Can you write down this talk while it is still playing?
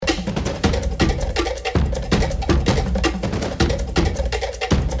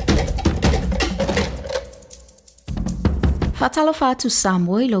Whaatalo whaatu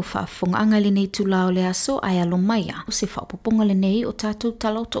Samoa I lau whaafonga le nei tūlao le aso ai alomaya o se whaapoponga le nei o tātou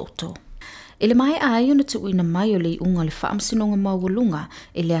talo toto. Ele mai ai ona tuuina mai o le unga le whaamsinonga maualunga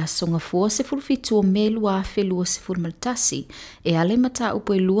e le asonga fua se fulfitu o melu a whelua se fulmaltasi e ale mata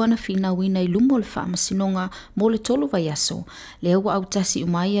upo e lua na whina wina I lumo le whaamsinonga mo le tolu vai aso le awa au tasi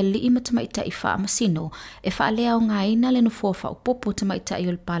umai a li I matamaita I whaamasino e whaalea o ngā ina le no fua whaupopo tamaita I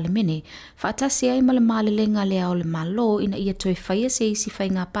o le palemene whaatasi ai ma le malelenga le ao le malo ina ia toi whaia se isi whai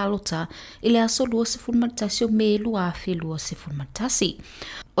ngā palota I le aso lua se fulmaltasi o melu a whelua se fulmaltasi.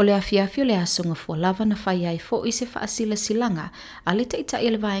 O le afiafio le asonga fua lava na whai ai fo I se whaasila silanga a le taitai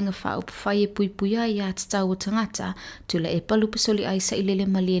le vaenga wha upa whai e puipuia I a tatau o tangata tula e palupasoli ai sa ilele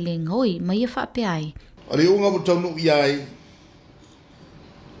maliele ngoi ma ia whaape ai. O le unga mutaunu I ai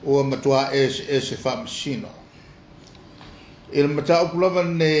o matua e se whaamasino. I le mata upulava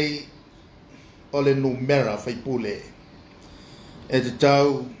nei o le numera whaipule e te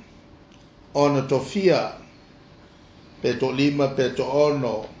tau ona tofia pe to lima pe to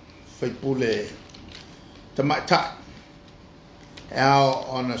ono whaipule tamata ao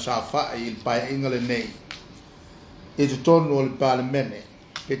ona sa wha I pai ingale nei I te tonu o le palemene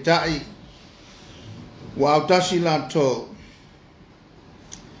pe tai wa au tasi lanto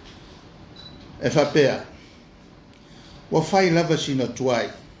e whapea wa whai lava sina tuai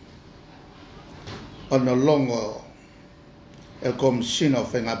ona longo el komisino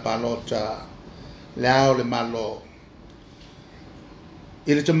whenga palota le ao le malo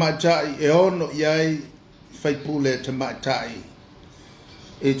I le tamatai e ono iai whaipule tamatai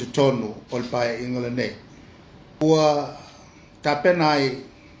I te tonu o le pae ingala nei. Ua tapenai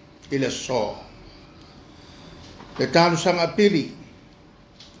I le so. Le tānu sanga piri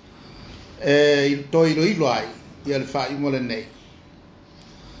e to ilo ai I le wha ingala nei.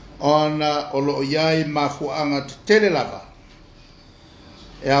 Ona o lo iai mafuanga te tele lava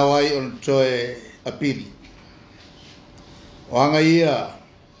e awai on toe a piri. O anga ia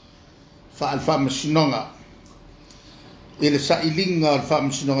whaamasinonga I le sailinga o le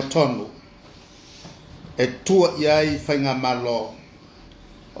whaamasinonga tonu e tua iai whainga malo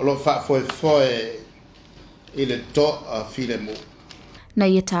o lo whaafoe I le to a whilemu. Na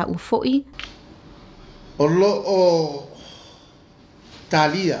ia tā ufoi. O lo o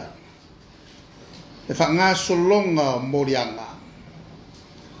talia e whaanga solonga o morianga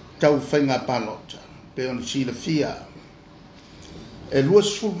tau whainga palota pe on sila fia e lua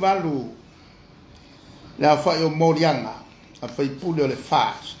suvalu le a whai o morianga a whaipule o le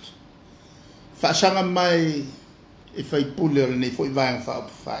fast whaasanga mai I whaipule o le nei fwoi vaianga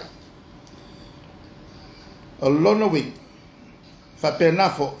whaapawhai o lona wing whapena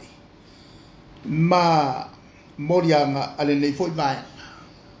fwoi ma morianga a le nei fwoi vaianga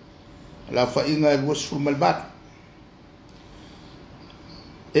la whainga e lua sumalbata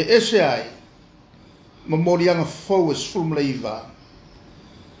e ese ai ma morianga fwoi sumleiva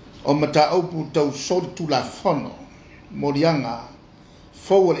o mata aupu tau soli tu la fono morianga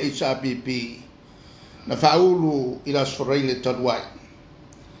fo le HRPP na faulu I la soreile taduai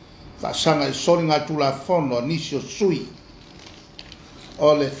fa sanga I soli nga tu la fono nisio sui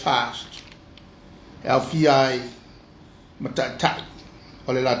o le fast e au fiai mata tai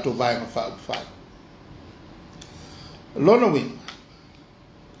o le lato vai ma fa fai lona wing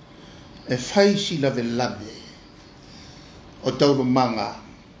e fai si lave lave o tau manga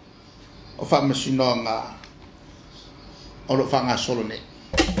o whaamasinonga o lo whanga solo nei.